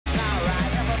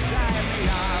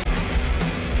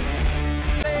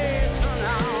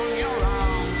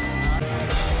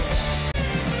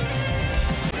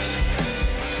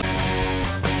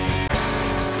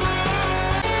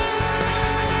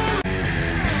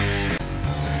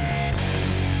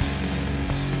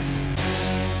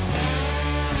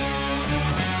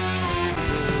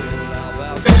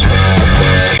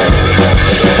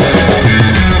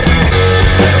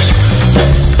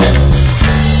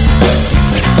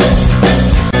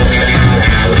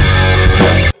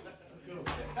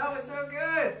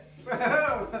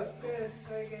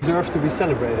deserves to be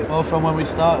celebrated? Well, from when we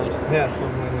started. Yeah,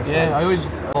 from when we started. Yeah, I always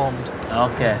formed.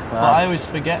 Okay, wow. But I always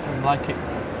forget him, like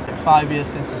 5 years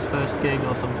since his first gig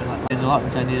or something like that. It's a lot in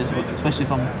 10 years, but especially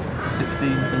from 16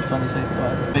 to 26 or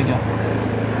whatever, bigger.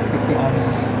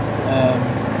 And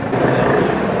you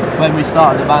know, when we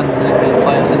started the band, we didn't really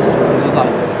play as instruments. It was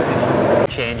like, you know,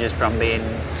 changes from being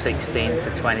 16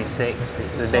 to 26.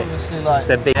 It's a bit. Like, it's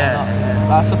a big.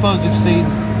 I suppose you've seen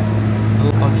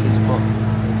the countries, but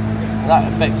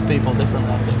that affects people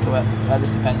differently. I think that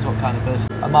just depends what kind of person.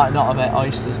 I might not have ate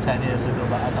oysters 10 years ago,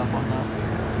 but I'd have one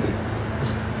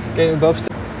now. Getting above.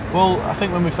 Well, I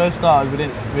think when we first started, we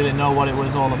didn't really know what it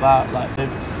was all about. Like,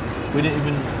 we didn't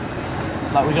even,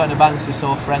 like, we got into bands, we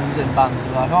saw friends in bands,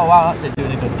 and we're like, oh wow, that's it,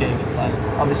 doing a good gig. Like,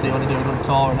 obviously you want to do a good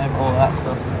tour and all of that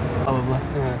stuff, probably.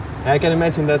 Yeah. I can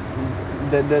imagine that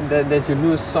you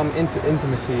lose some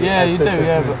intimacy. Yeah, you do,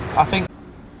 yeah, but I think...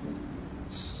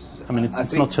 I mean,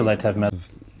 it's not too late to have met.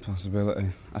 Possibility.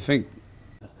 I think...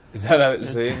 Is that how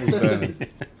it's seen?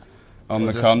 On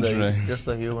the contrary. Just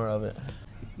the humour of it.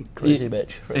 Crazy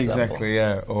bitch, for example. Exactly,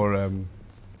 yeah. Or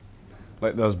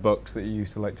like those books that you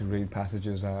used to like to read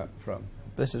passages out from.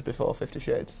 This is before 50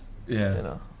 Shades. Yeah. You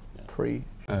know, pre.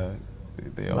 The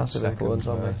massive influence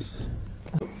on me.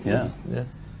 Yeah. Yeah.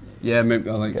 Yeah, maybe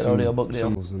I like get an audio book deal.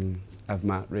 And have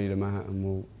Matt read them out, and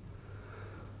we'll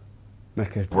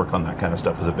make a work on that kind of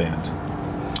stuff as a band.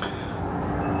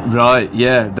 Right.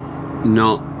 Yeah.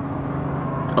 Not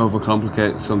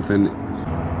overcomplicate something.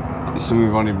 It's something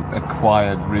we've only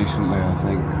acquired recently, I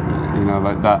think. You know,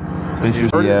 like that. So this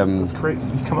is the. That's great.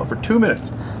 You come up for 2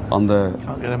 minutes. On the.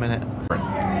 I'll get a minute.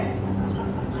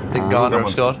 Big Garner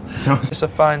scored. It's a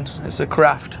find. It's a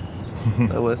craft.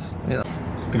 That was, you know.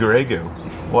 Grey goo.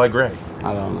 Why grey?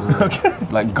 I don't know. Okay.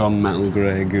 Like gunmetal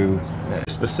grey goo. Yeah.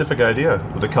 Specific idea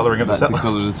of the colouring of the set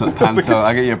list. Pantone.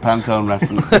 I get your Pantone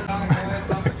reference.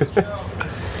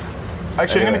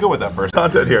 Actually, I'm going to go with that first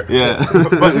content here. Yeah.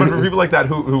 but for people like that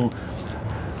who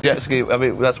jet ski, I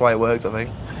mean, that's why it worked, I think.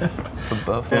 For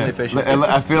both. Yeah.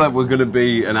 I feel like we're going to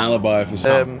be an alibi for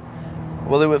some.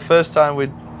 Well, the first time we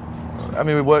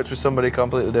worked with somebody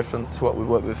completely different to what we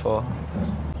worked before.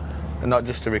 And not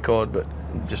just to record, but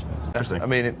just... Interesting. I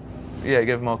mean, it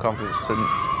gave more confidence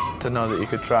to know that you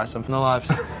could try something in their lives.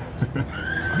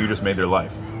 You just made their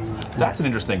life. That's an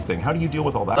interesting thing. How do you deal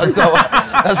with all that? That's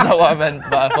not what I meant,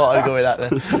 but I thought I'd go with that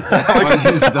then.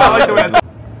 I like the way that's...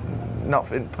 Not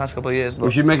in the past couple of years, but...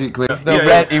 We should make it clear.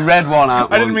 He read one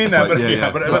out. I didn't mean that,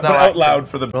 but out loud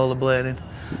for the... Rollerblading.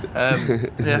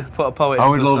 Yeah, put a poet. I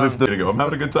would love if the... There you go. I'm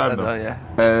having a good time, though. Yeah.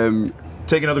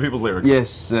 Taking other people's lyrics.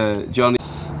 Yes, Johnny.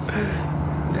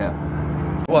 Yeah.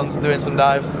 Once doing some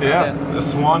dives. Yeah. The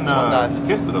Swan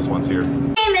kissed at us once here.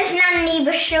 My name is Nanny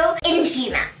Bushell,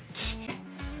 interview Matt.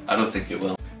 I don't think it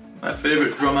will. My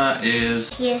favourite drummer is...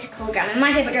 He is a cool drummer.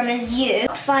 My favourite drummer is you.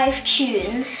 5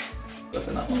 tunes.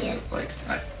 Nothing that one. It's like,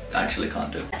 I actually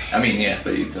can't do. I mean, yeah,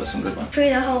 but you've got some good ones. Through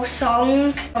the whole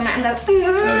song. And go,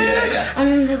 oh, yeah.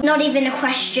 And not even a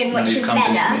question, which is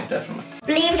better. Me, definitely.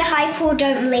 Believe the hype or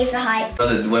don't believe the hype.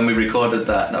 When we recorded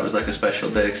that was like a special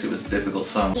day because it was a difficult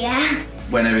song. Yeah.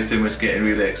 When everything was getting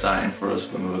really exciting for us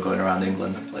when we were going around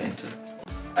England and playing to...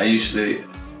 I used to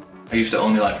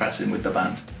only like practicing with the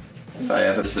band. If I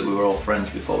ever that we were all friends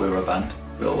before we were a band.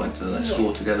 We all went to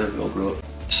school together, we all grew up.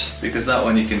 Because that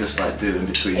one you can just like do in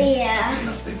between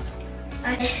things.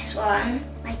 Like this one,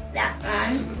 like that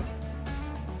one,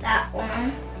 that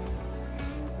one,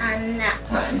 and that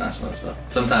one. That's a nice one as well.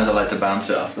 Sometimes I like to bounce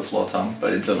it off the floor tom,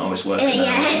 but it doesn't always work.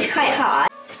 Yeah, it's quite hard.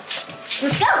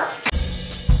 Let's go!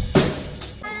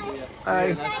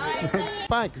 Hi.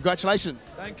 Fine, congratulations.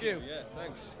 Thank you. Yeah,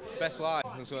 thanks. Best live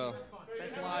as well.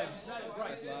 Best lives.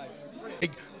 Best lives.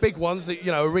 Big ones, that,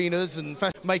 you know, arenas and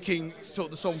making sort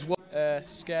of the songs work.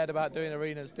 Scared about doing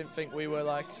arenas, didn't think we were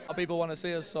like, people want to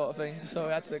see us sort of thing, so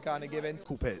we had to kind of give in.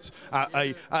 Cool pits. At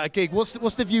a gig, what's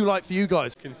the view like for you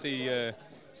guys? You can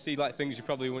see like things you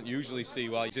probably wouldn't usually see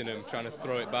while you're in them, trying to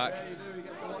throw it back.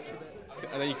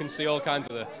 And then you can see all kinds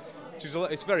of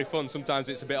it's very fun. Sometimes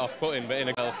it's a bit off-putting, but in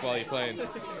a health while you're playing.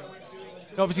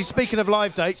 Obviously, speaking of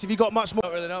live dates, have you got much more?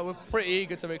 Not really, no. We're pretty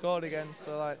eager to record again,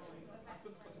 so like,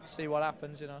 see what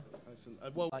happens, you know.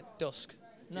 Well, like Dusk.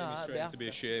 No, to be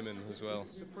a shaman as well.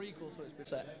 It's a prequel, so it's been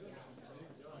set.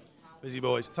 Busy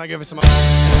boys. Thank you ever so much.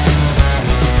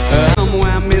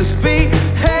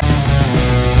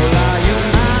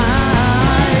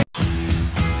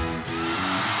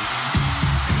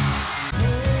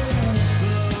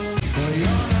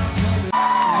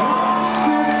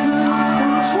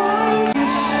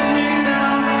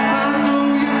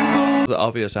 The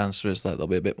obvious answer is that there'll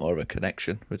be a bit more of a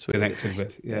connection between. Connected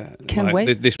with, yeah. Can like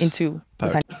wait this into.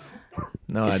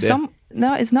 No idea.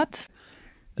 No, it's not.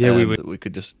 Yeah, we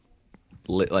could just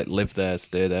live there,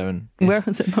 stay there, and Where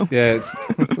was it? Yeah,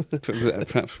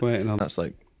 perhaps waiting on.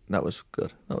 That was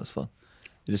good. That was fun.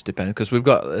 It just depends because we've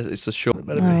got it's a short.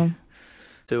 Better be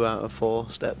 2 out of 4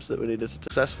 steps that we needed to be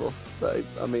successful. But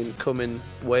I mean, come in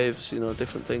waves. You know,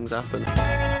 different things happen.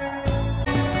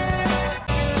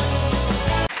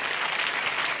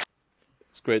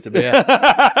 It's great to be here.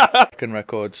 Second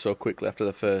record so quickly after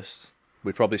the first,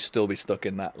 we'd probably still be stuck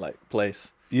in that like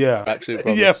place. Yeah, actually,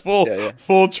 probably, yeah,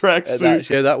 full track suit.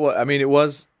 Yeah, that was. I mean, it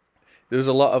was. There was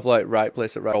a lot of like right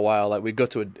place at right a while. Like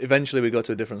eventually we got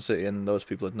to a different city, and those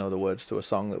people would know the words to a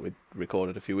song that we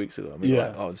recorded a few weeks ago. And we were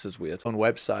like, oh, this is weird. On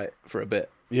website for a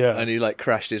bit. Yeah. And he like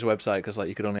crashed his website because like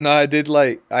you could only. No, I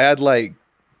had like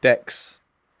decks,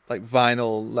 like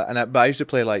vinyl, but I used to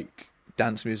play like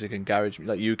dance music and garage,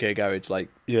 like UK garage, like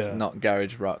not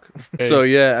garage rock. So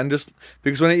yeah, and just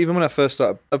because even when I first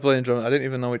started playing drum, I didn't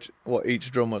even know what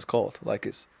each drum was called. Like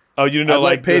it's. Oh, you know,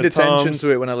 I'd paid attention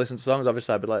to it when I listened to songs.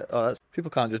 Obviously, I'd be like, "Oh,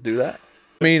 people can't just do that."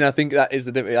 I mean, I think that is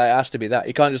the difference. It has to be that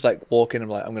you can't just like walk in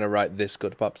and like, "I'm going to write this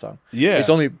good pop song." Yeah, it's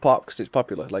only pop because it's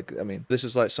popular. Like, I mean, this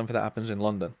is like something that happens in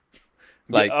London.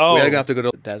 Like, we're gonna have to go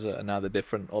to the desert, and now they're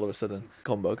different all of a sudden.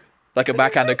 Humbug, like a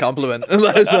backhanded compliment.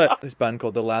 It's like, this band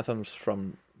called the Lathams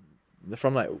they're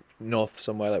from like north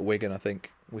somewhere, like Wigan, I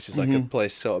think, which is like a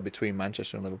place sort of between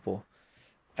Manchester and Liverpool.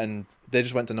 And they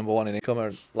just went to #1 in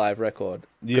a live record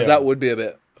because that would be a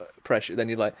bit pressure. Then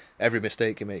you'd like every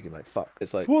mistake you make, you're like fuck.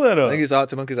 It's like pull that up. I think it's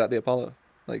Arctic Monkeys at the Apollo.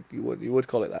 Like you would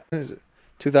call it that. Is it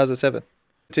 2007?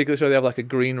 Particularly show they have like a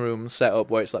green room set up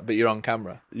where it's like, but you're on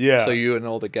camera. Yeah. So you and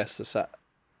all the guests are sat.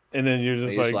 And then you're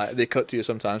just like they cut to you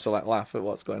sometimes to like laugh at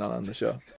what's going on the show.